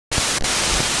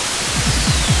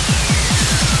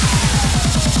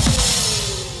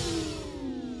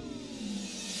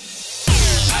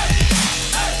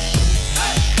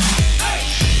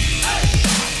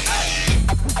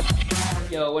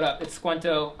up? It's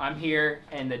Squnto. I'm here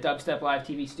in the Dubstep Live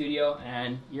TV studio,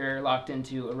 and you're locked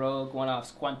into a Rogue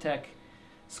one-off Squuntech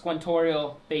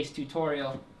Squntorial bass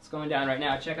tutorial. It's going down right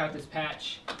now. Check out this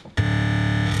patch.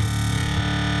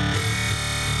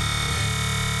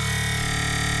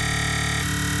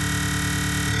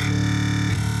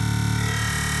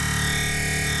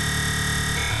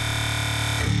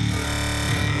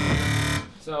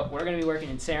 So we're going to be working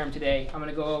in Serum today. I'm going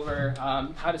to go over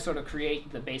how to sort of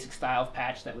create the basic style of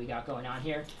patch that we got going on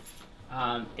here.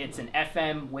 It's an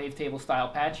FM wavetable style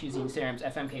patch using Serum's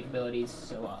FM capabilities.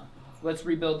 So let's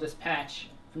rebuild this patch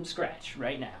from scratch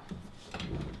right now.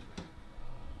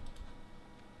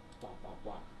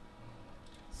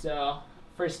 So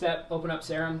first step, open up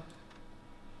Serum.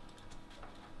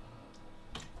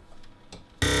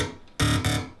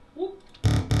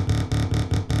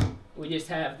 We just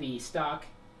have the stock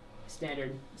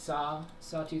standard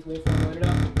sawtooth waveform loaded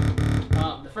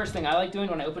up. The first thing I like doing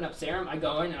when I open up Serum, I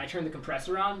go in and I turn the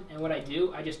compressor on, and what I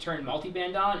do, I just turn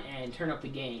multiband on and turn up the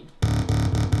gain.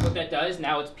 What that does,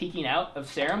 now it's peaking out of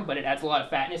Serum, but it adds a lot of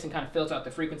fatness and kind of fills out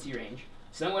the frequency range.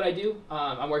 So then what I do,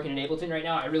 I'm working in Ableton right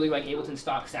now. I really like Ableton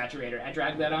stock saturator. I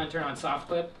drag that on, turn on soft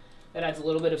clip. That adds a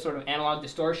little bit of sort of analog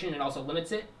distortion and also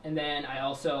limits it. And then I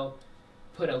also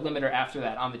put a limiter after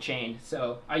that on the chain.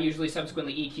 So I usually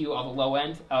subsequently EQ all the low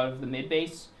end out of the mid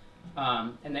bass,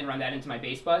 and then run that into my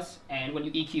bass bus. And when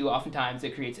you EQ, oftentimes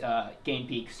it creates gain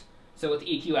peaks. So with the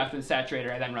EQ after the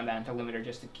saturator, I then run that into limiter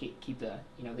just to keep the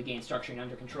the gain structuring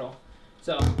under control.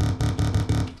 So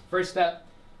first step,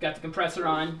 got the compressor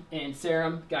on in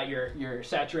Serum, got your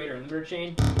saturator and limiter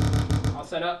chain all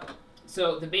set up.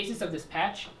 So the basis of this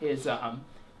patch is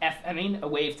FMing a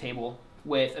wavetable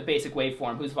with a basic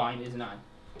waveform whose volume isn't on.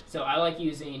 So I like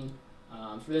using,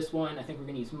 for this one, I think we're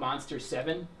going to use Monster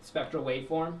 7 spectral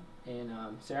waveform in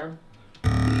Serum.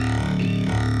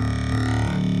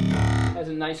 Has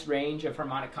a nice range of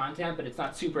harmonic content, but it's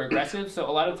not super aggressive. So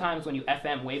a lot of times when you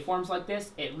FM waveforms like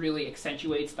this, it really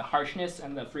accentuates the harshness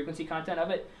and the frequency content of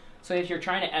it. So if you're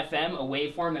trying to FM a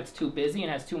waveform that's too busy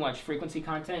and has too much frequency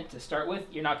content to start with,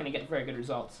 you're not going to get very good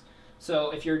results.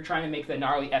 So if you're trying to make the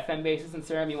gnarly FM basses in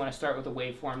Serum, you want to start with a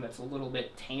waveform that's a little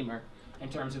bit tamer in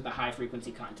terms of the high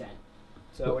frequency content.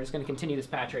 So we're just going to continue this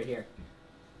patch right here.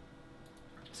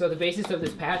 So the basis of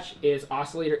this patch is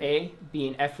oscillator A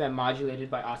being FM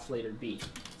modulated by oscillator B.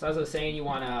 So as I was saying, you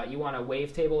want a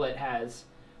wavetable that has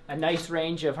a nice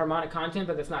range of harmonic content,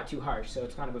 but that's not too harsh. So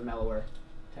it's kind of a mellower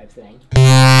type thing.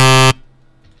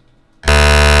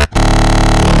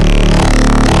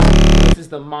 This is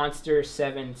the Monster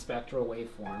 7 spectral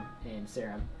waveform in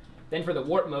Serum. Then for the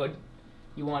warp mode,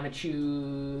 you want to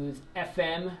choose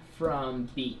FM from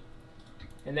B.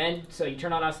 And then, so you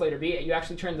turn on oscillator B, you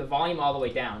actually turn the volume all the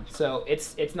way down. So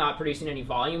it's not producing any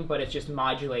volume, but it's just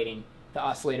modulating the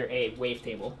oscillator A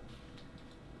wavetable.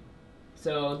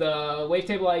 So the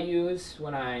wavetable I use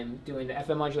when I'm doing the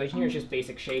FM modulation here is just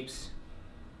basic shapes.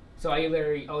 So I'll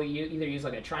either use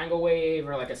like a triangle wave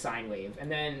or like a sine wave. And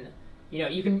then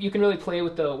you can really play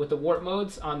with the warp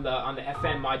modes on the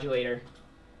FM modulator,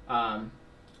 on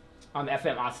the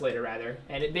FM oscillator rather,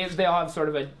 and they all have sort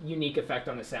of a unique effect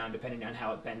on the sound depending on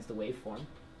how it bends the waveform.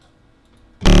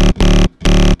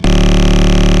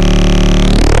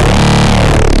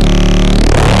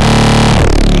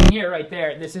 You can hear right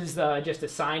there, this is just a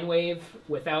sine wave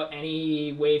without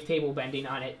any wavetable bending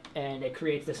on it, and it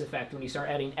creates this effect when you start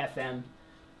adding FM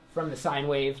from the sine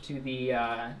wave to the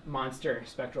Monster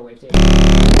spectral wavetable.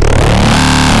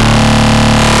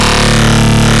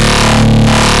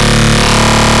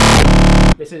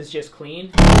 This is just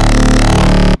clean.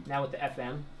 Now with the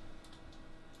FM.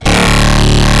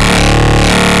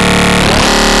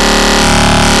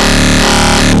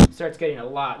 Starts getting a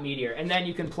lot meatier. And then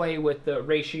you can play with the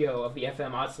ratio of the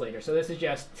FM oscillator. So this is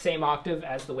just same octave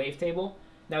as the wavetable.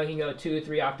 Now we can go 2,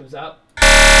 3 octaves up.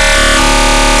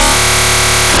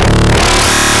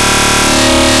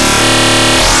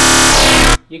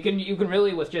 You can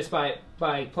really, with just by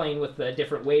playing with the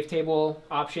different wavetable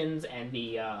options and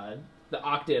the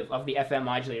octave of the FM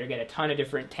modulator, get a ton of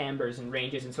different timbres and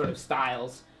ranges and sort of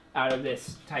styles out of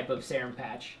this type of Serum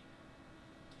patch.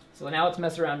 So now let's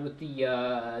mess around with the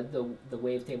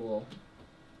wavetable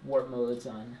warp modes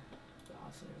on the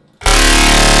oscillator.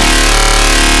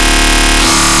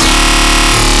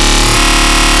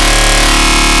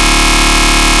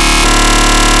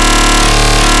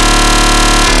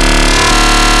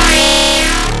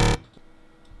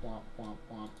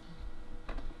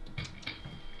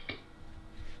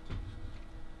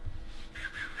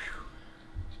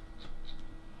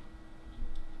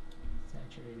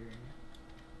 Saturator,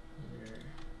 limiter,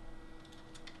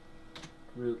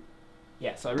 group. Yeah,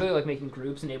 yeah, so I really like making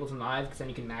groups in Ableton Live because then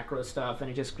you can macro stuff and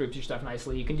it just groups your stuff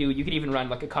nicely. You can even run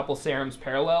like a couple Serums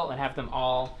parallel and have them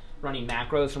all running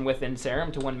macros from within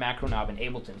Serum to one macro knob in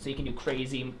Ableton. So you can do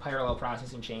crazy parallel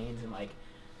processing chains and like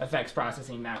effects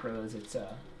processing macros. It's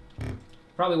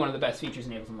probably one of the best features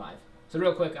in Ableton Live. So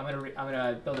real quick, I'm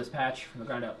gonna build this patch from the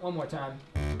ground up one more time.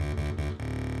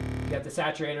 You got the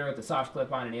saturator with the soft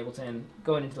clip on in Ableton.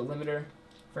 Going into the limiter,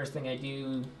 first thing I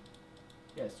do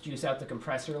is juice out the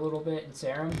compressor a little bit in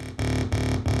Serum.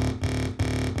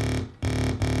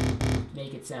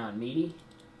 Make it sound meaty.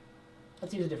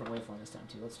 Let's use a different waveform this time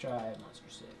too. Let's try Monster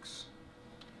 6.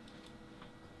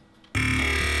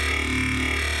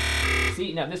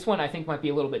 See, now this one I think might be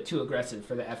a little bit too aggressive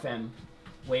for the FM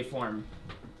waveform,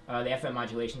 the FM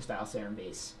modulation style Serum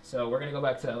bass. So we're gonna go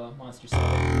back to Monster 7.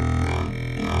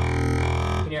 You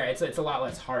can hear it's a lot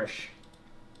less harsh.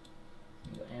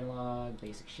 Go analog,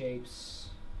 basic shapes.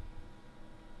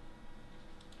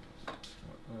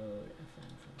 Mode,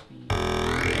 FM for beat.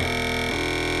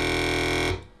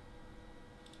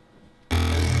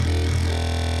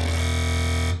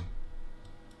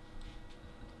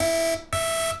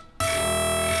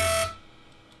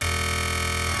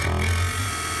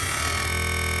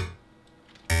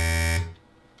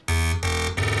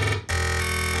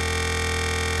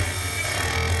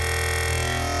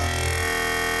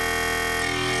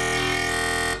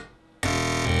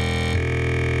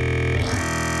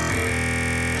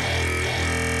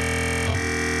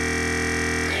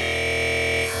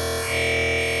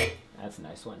 That's a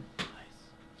nice one. Nice.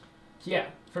 So yeah,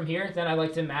 from here, then I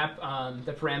like to map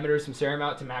the parameters from Serum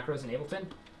out to macros in Ableton.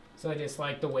 So I just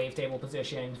like the wavetable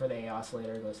position for the A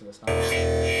oscillator goes to the stop.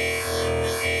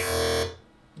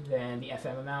 Then the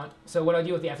FM amount. So what I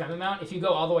do with the FM amount, if you go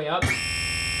all the way up, it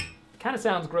kind of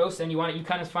sounds gross, and you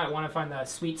kind of want to find the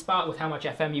sweet spot with how much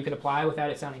FM you can apply without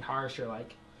it sounding harsh or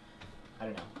like, I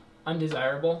don't know,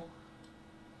 undesirable.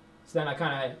 So then I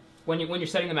kind of, when you're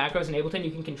setting the macros in Ableton,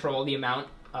 you can control the amount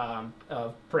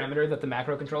of parameter that the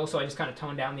macro controls. So I just kind of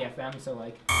tone down the FM. So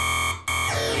like,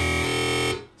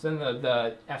 so then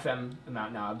the FM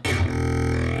amount knob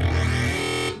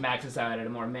maxes out at a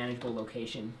more manageable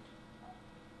location.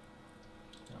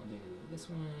 So I'll do this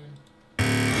one.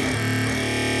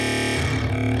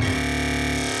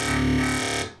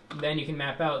 Then you can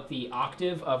map out the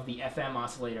octave of the FM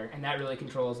oscillator, and that really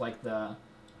controls like the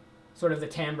sort of the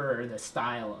timbre or the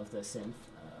style of the synth.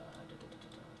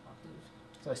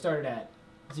 So I started at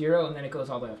 0, and then it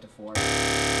goes all the way up to 4.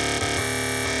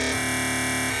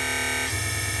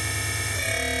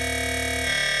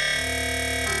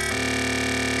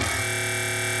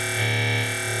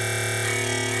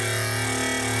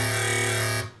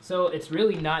 So it's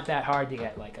really not that hard to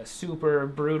get like a super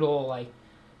brutal, like,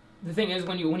 the thing is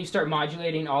when you start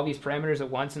modulating all these parameters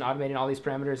at once and automating all these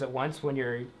parameters at once, when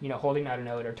you're holding out a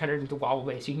note or turning it into wobble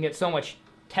bass, you can get so much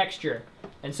texture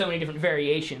and so many different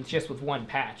variations just with one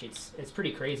patch. It's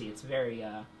pretty crazy. It's very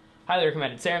highly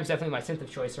recommended. Serum's definitely my synth of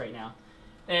choice right now.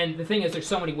 And the thing is, there's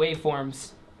so many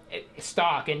waveforms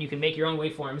stock, and you can make your own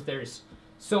waveforms. There's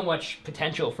so much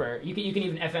potential for you can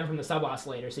even FM from the sub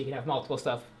oscillator, so you can have multiple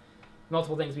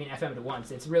things being FM at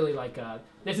once. It's really like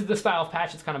this is the style of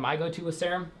patch that's kind of my go-to with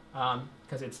Serum,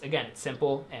 because it's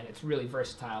simple and it's really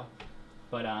versatile.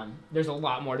 But there's a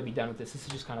lot more to be done with this. This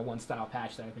is just kind of one style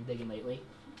patch that I've been digging lately.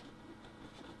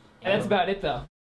 And that's about it, though.